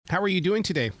How are you doing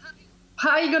today?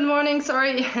 Hi, good morning.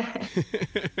 Sorry.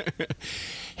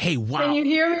 Hey, Can wow. you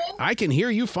hear me? I can hear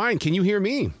you fine. Can you hear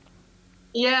me?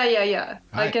 Yeah.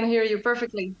 I I can hear you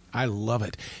perfectly. I love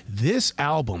it. This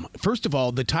album, first of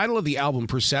all, the title of the album,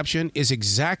 Perception, is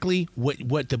exactly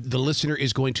what the listener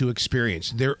is going to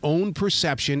experience. Their own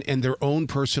perception and their own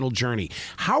personal journey.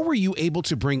 How were you able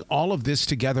to bring all of this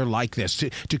together like this,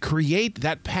 to create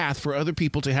that path for other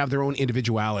people to have their own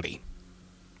individuality?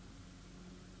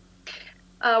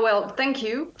 Well, thank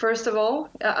you. First of all,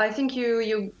 I think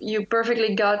you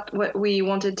perfectly got what we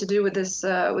wanted to do with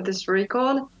this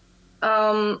record.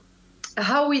 Um,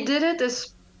 how we did it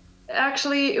is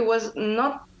actually it was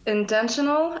not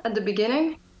intentional at the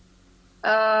beginning.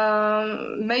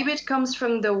 Maybe it comes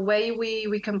from the way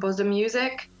we compose the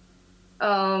music,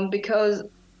 because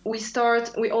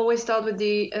we always start with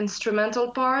the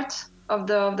instrumental part of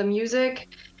the music,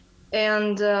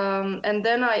 and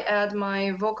then I add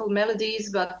my vocal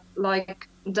melodies, but like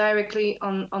directly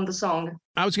on the song.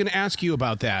 I was going to ask you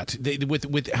about that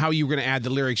with how you were going to add the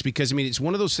lyrics, because I mean it's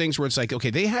one of those things where it's like, okay,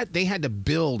 they had to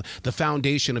build the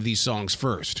foundation of these songs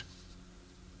first.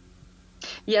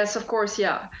 Yes, of course,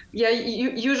 yeah.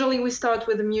 Usually we start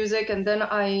with the music, and then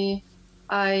I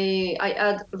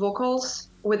add vocals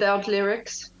without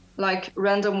lyrics, like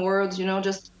random words,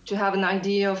 just to have an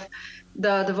idea of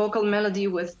the vocal melody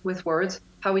with words,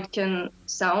 how it can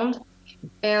sound.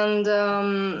 And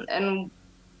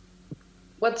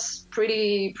what's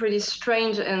pretty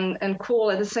strange and cool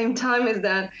at the same time is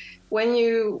that when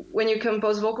you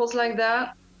compose vocals like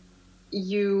that,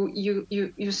 you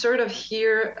sort of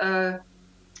hear,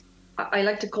 I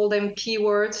like to call them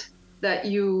keywords that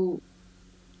you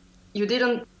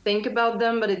didn't think about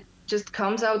them, but it just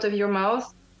comes out of your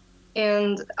mouth.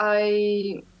 And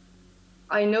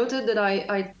I noted that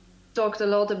I talked a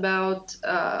lot about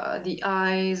the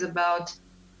eyes, about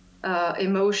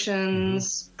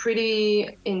emotions,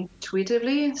 pretty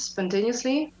intuitively,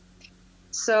 spontaneously.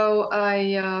 So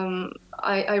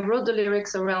I wrote the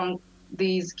lyrics around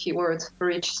these keywords for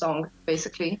each song,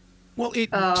 basically. Well,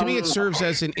 to me, it Um, serves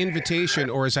as an invitation,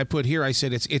 or as I put here, I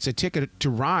said it's a ticket to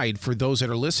ride for those that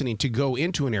are listening to go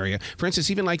into an area. For instance,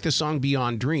 even like the song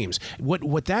 "Beyond Dreams."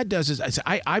 What that does is,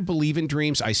 I believe in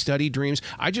dreams. I study dreams.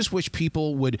 I just wish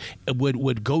people would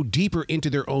go deeper into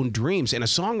their own dreams, and a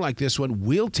song like this one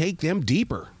will take them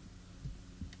deeper.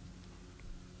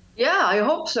 Yeah, I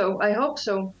hope so. I hope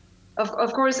so.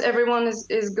 Of course, everyone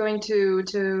is going to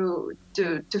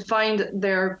find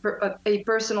a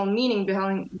personal meaning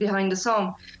behind the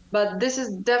song, but this is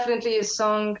definitely a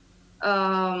song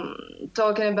um,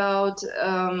 talking about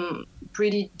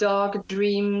pretty dark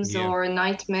dreams Yeah. or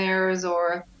nightmares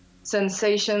or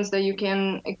sensations that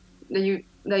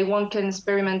one can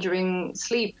experiment during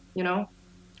sleep,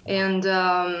 and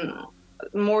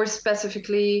more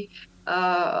specifically,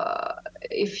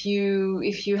 if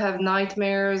you have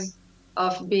nightmares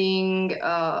of being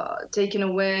taken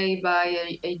away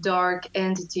by a dark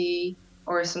entity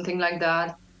or something like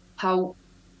that, how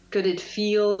could it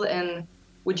feel, and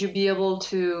would you be able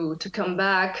to come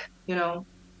back?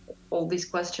 All these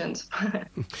questions.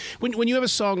 When you have a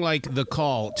song like "The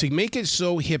Call," to make it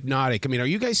so hypnotic, I mean, are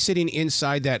you guys sitting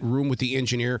inside that room with the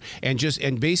engineer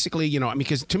and basically, I mean,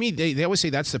 because to me they always say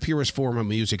that's the purest form of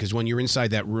music is when you're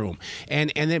inside that room,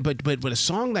 and then but a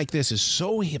song like this is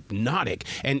so hypnotic,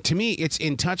 and to me it's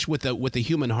in touch with the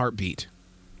human heartbeat.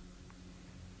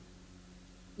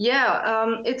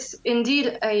 Yeah, it's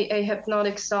indeed a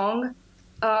hypnotic song.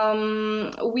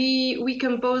 We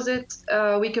compose it.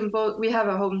 We have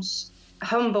a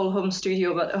humble home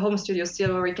studio, but a home studio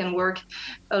still where we can work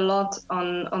a lot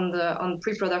on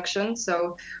pre-production.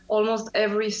 So almost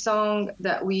every song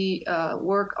that we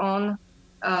work on,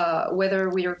 whether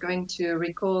we are going to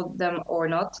record them or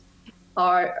not,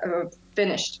 are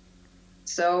finished.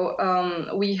 So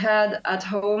we had at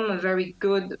home a very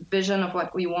good vision of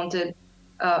what we wanted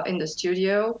in the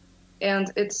studio, and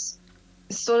it's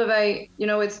sort of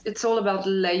it's all about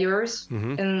layers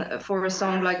Hmm. in for a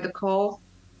song like The Call,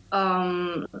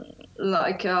 um,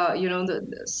 like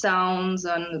the sounds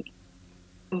and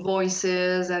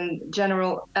voices and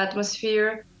general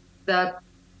atmosphere that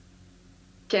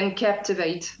can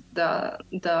captivate the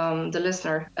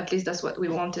listener. At least that's what we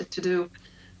wanted to do.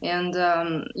 And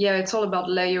yeah, it's all about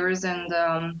layers and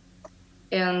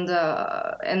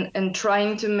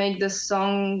trying to make the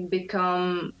song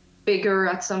become bigger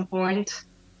at some point.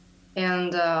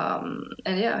 And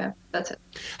yeah, that's it.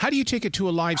 How do you take it to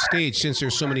a live stage since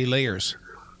there's so many layers?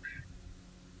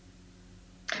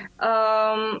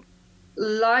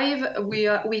 Live,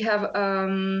 we have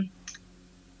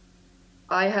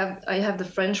I have the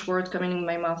French word coming in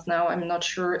my mouth now. I'm not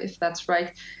sure if that's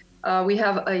right. We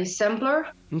have a sampler.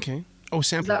 Okay. Oh, Is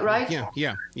sampler. that right?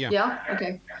 Yeah. Yeah.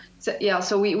 Okay. So yeah.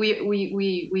 So we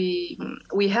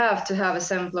have to have a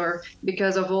sampler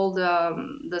because of all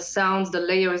the sounds, the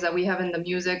layers that we have in the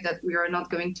music that we are not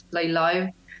going to play live.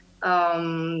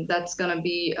 That's gonna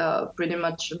be pretty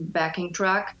much a backing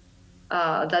track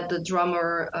that the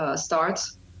drummer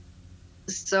starts.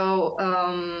 So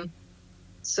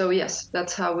so yes,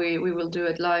 that's how we will do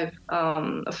it live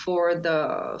for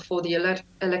the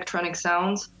electronic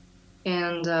sounds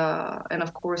and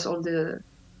of course all the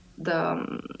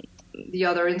um, the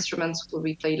other instruments will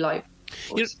be played live.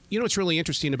 You know what's really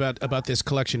interesting about this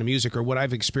collection of music, or what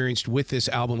I've experienced with this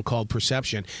album called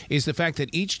Perception, is the fact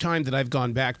that each time that I've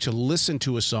gone back to listen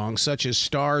to a song, such as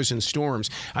Stars and Storms,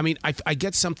 I mean, I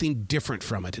get something different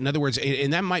from it. In other words,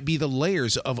 and that might be the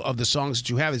layers of the songs that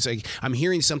you have. It's like I'm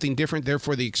hearing something different,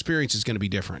 therefore the experience is going to be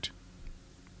different.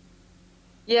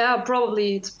 Yeah,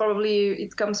 probably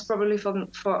it comes probably from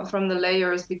the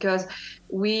layers because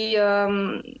we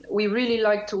really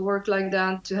like to work like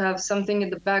that, to have something in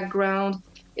the background.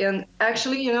 And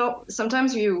actually,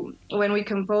 sometimes when we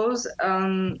compose,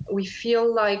 we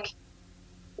feel like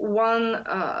one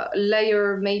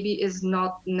layer maybe is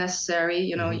not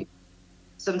necessary.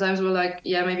 Sometimes we're like,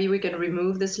 yeah, maybe we can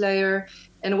remove this layer.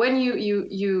 And when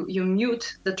you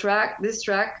mute this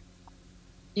track,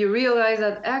 you realize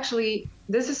that actually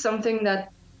this is something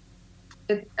that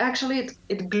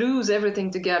it glues everything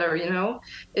together.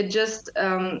 It's just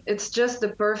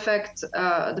the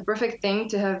perfect thing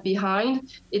to have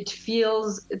behind. It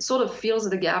sort of fills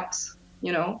the gaps.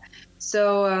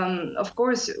 So of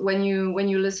course when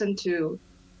you listen to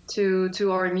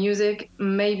our music,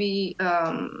 maybe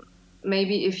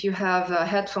if you have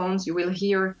headphones, you will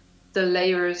hear the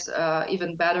layers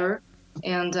even better,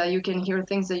 and you can hear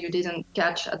things that you didn't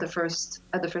catch at the first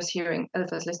hearing, at the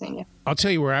first listening. Yeah. I'll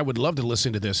tell you where I would love to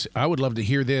listen to this. I would love to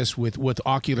hear this with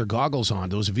ocular goggles on,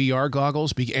 those VR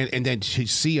goggles, and then to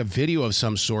see a video of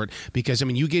some sort, because, I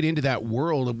mean, you get into that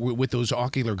world with those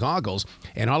ocular goggles,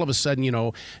 and all of a sudden,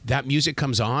 that music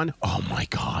comes on. Oh, my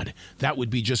God. That would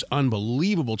be just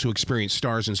unbelievable to experience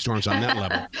Stars and Storms on that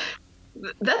level.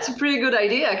 That's a pretty good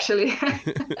idea, actually. I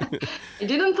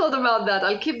didn't thought about that.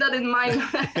 I'll keep that in mind.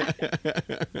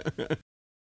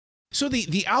 So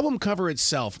the album cover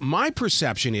itself, my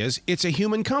perception is it's a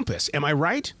human compass. Am I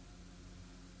right?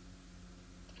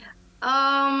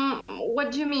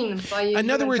 What do you mean by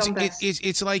in other words, compass?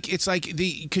 it's like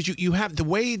because you have the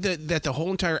way that the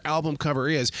whole entire album cover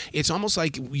is. It's almost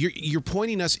like you're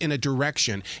pointing us in a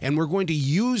direction, and we're going to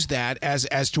use that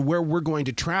as to where we're going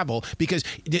to travel. Because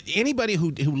anybody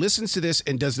who listens to this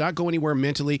and does not go anywhere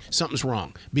mentally, something's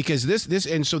wrong. Because this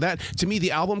and so that, to me,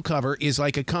 the album cover is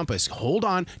like a compass. Hold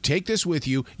on, take this with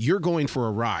you. You're going for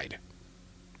a ride.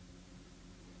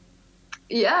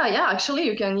 Yeah. Actually,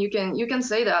 you can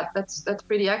say that. That's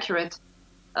pretty accurate.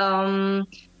 The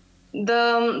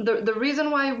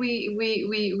reason why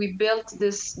we built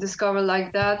this cover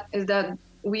like that is that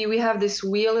we have this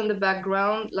wheel in the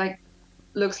background, like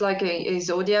looks like a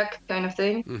zodiac kind of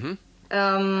thing. Mm-hmm.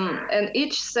 And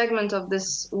each segment of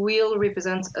this wheel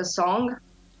represents a song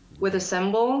with a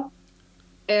symbol.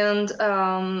 And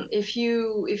if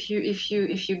you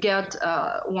get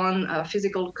one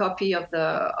physical copy of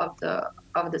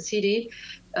the CD,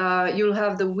 you'll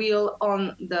have the wheel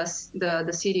on the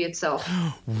CD itself.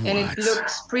 What? And it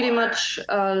looks pretty much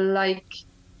like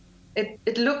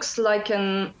it looks like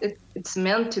it's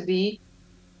meant to be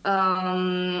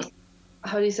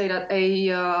how do you say that,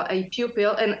 a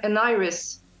pupil, an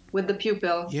iris with the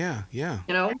pupil. Yeah. Yeah.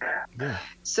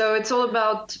 So it's all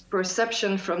about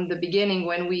perception from the beginning.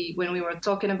 When we were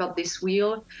talking about this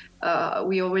wheel,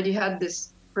 we already had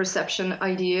this perception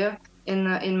idea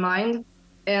in mind,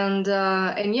 and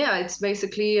yeah, it's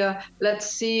basically let's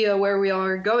see where we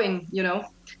are going.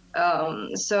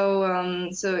 So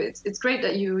it's great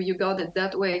that you got it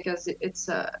that way, because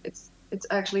it's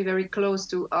actually very close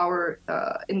to our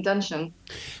intention.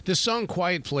 The song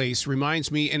Quiet Place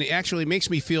reminds me, and it actually makes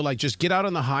me feel like, just get out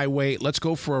on the highway, let's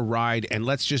go for a ride, and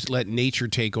let's just let nature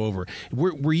take over.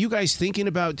 Were you guys thinking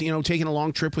about, taking a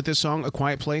long trip with this song, A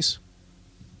Quiet Place?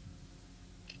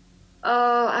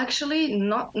 Actually,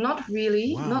 not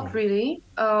really. Wow. Not really.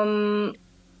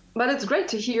 But it's great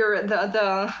to hear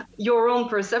your own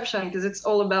perception, because it's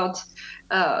all about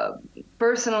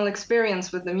personal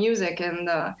experience with the music, and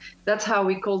that's how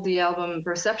we call the album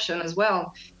Perception as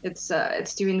well. It's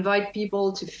to invite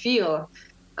people to feel.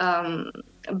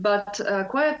 But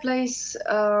Quiet Place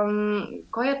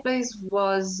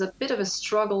was a bit of a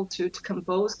struggle to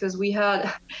compose, because we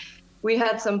had we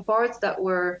had some parts that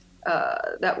were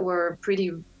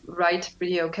pretty right,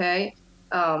 pretty okay,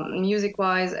 music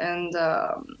wise, and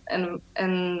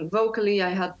vocally I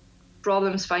had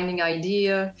problems finding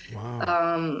idea.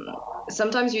 Wow.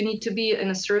 Sometimes you need to be in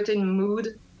a certain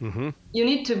mood. Mm-hmm. You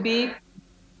need to be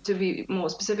more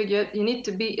specific yet, you need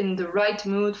to be in the right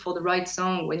mood for the right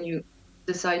song when you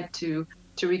decide to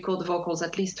record the vocals,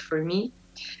 at least for me.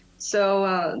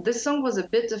 So this song was a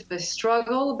bit of a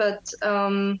struggle, but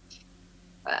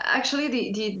actually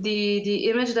the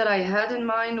image that I had in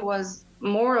mind was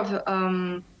more of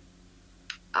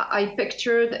I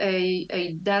pictured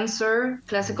a dancer,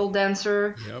 classical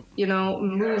dancer, Yep. you know,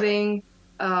 moving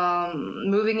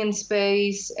in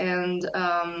space, and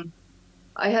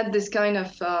I had this kind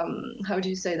of how do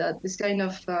you say that? This kind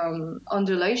of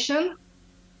undulation,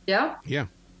 yeah, Yeah.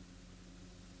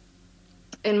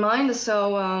 in mind.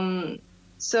 So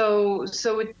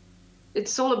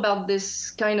it's all about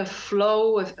this kind of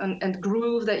flow and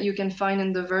groove that you can find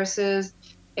in the verses,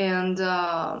 and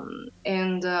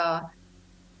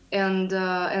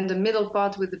the middle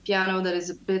part with the piano that is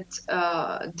a bit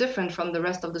different from the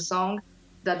rest of the song,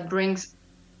 that brings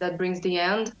the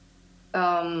end.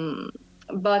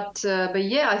 But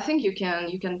yeah, I think you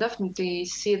can definitely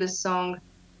see this song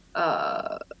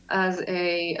as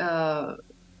a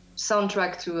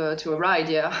soundtrack to a ride,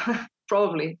 yeah,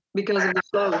 probably because of the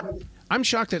flow. I'm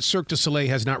shocked that Cirque du Soleil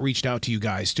has not reached out to you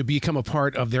guys to become a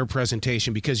part of their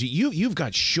presentation, because you've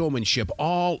got showmanship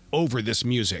all over this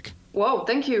music. Whoa,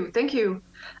 thank you, thank you.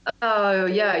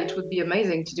 Yeah, it would be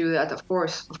amazing to do that. Of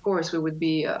course, we would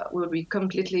be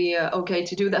completely okay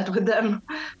to do that with them.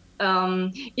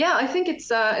 Yeah, I think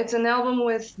it's an album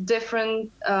with different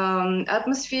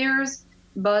atmospheres,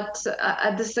 but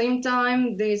at the same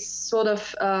time, this sort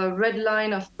of red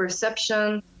line of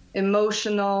perception,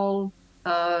 emotional,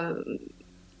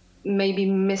 maybe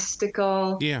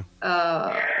mystical, Yeah.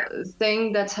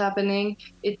 thing that's happening.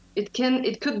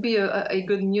 It could be a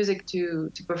good music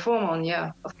to perform on.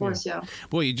 Yeah, of course. Yeah.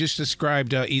 Boy, you just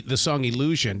described the song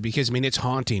 "Illusion," because I mean it's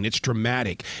haunting, it's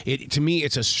dramatic. To me,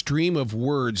 it's a stream of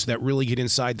words that really get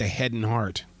inside the head and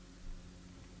heart.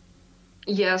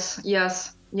 Yes.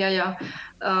 Yes. Yeah. Yeah.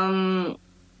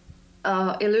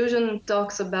 Illusion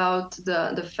talks about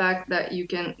the fact that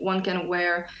one can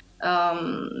wear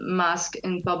mask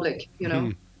in public. You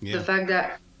know, Yeah. the fact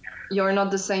that you're not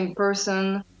the same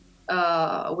person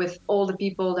with all the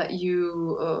people that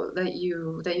you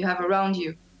have around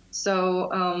you. So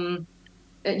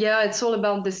yeah, it's all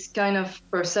about this kind of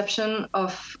perception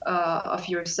of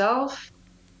yourself,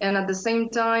 and at the same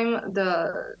time,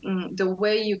 the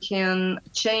way you can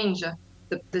change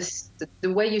the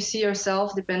way you see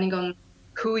yourself depending on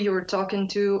who you're talking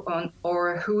to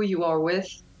or who you are with.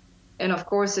 And of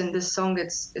course, in this song,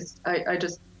 I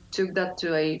just took that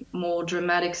to a more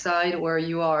dramatic side where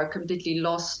you are completely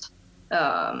lost.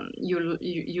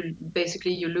 You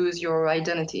basically you lose your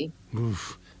identity.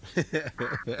 Oof.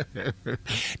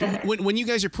 when you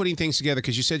guys are putting things together,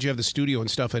 because you said you have the studio and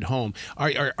stuff at home,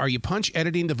 are you punch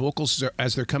editing the vocals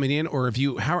as they're coming in, or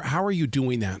how are you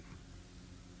doing that?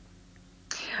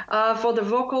 For the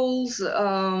vocals,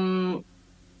 I'm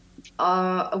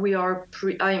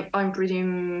pretty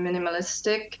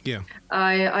minimalistic. Yeah.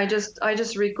 I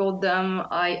just record them.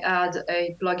 I add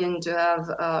a plugin to have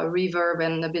reverb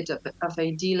and a bit of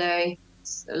a delay,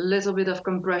 a little bit of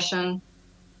compression,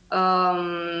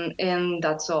 and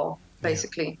that's all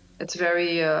basically.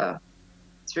 Yeah.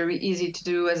 It's very easy to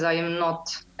do, as I am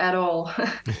not at all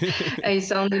a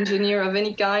sound engineer of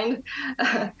any kind.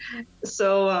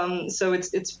 So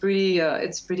it's pretty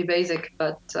basic,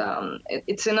 but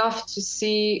it's enough to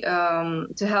see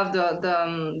to have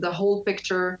the whole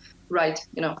picture right,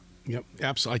 you know. Yep,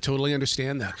 absolutely. I totally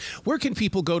understand that. Where can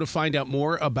people go to find out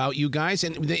more about you guys,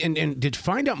 and did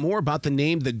find out more about the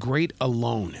name The Great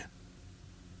Alone?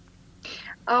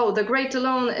 Oh, The Great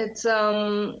Alone.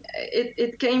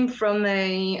 It came from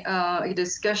a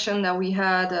discussion that we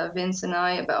had, Vince and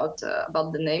I, about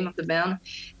the name of the band,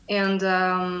 and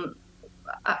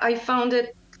I found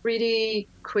it pretty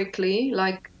quickly.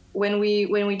 Like when we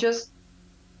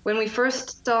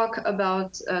first talk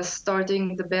about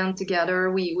starting the band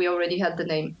together, we already had the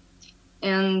name,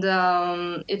 and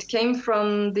it came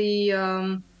from the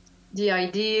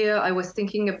idea I was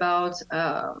thinking about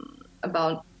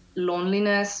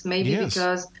loneliness, maybe. Yes.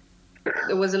 Because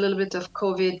there was a little bit of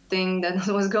COVID thing that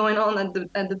was going on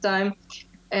at the time,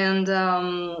 and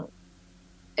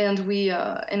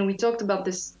we talked about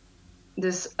this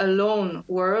alone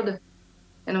word,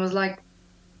 and I was like,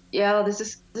 yeah,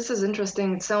 this is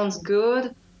interesting. It sounds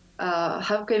good.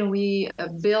 How can we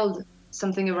build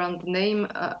something around the name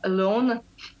alone?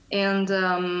 and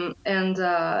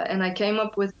I came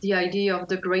up with the idea of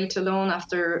the Great Alone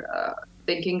after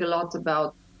thinking a lot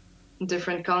about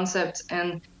different concepts.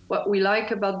 And what we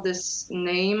like about this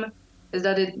name is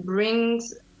that it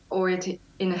brings, or it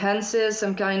enhances,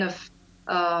 some kind of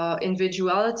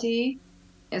individuality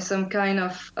and some kind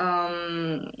of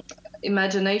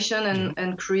imagination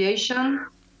and creation.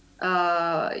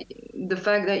 The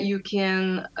fact that you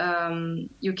can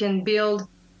build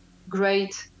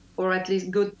great, or at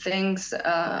least good things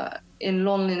in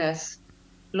loneliness.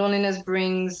 Loneliness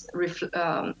brings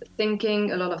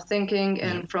thinking, a lot of thinking,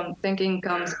 and from thinking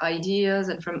comes ideas,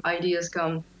 and from ideas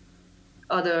come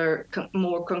other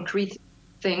more concrete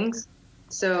things.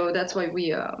 So that's why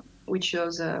we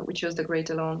chose the Great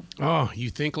Alone. Oh, you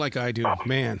think like I do,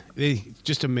 man.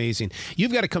 Just amazing.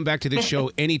 You've got to come back to this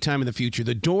show anytime in the future.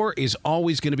 The door is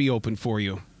always going to be open for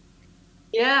you.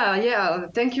 Yeah.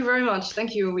 Thank you very much.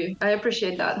 Thank you. I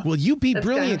appreciate that. Well, you be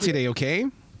brilliant today, okay?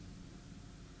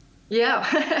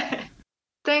 Yeah.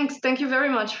 Thanks. Thank you very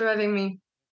much for having me.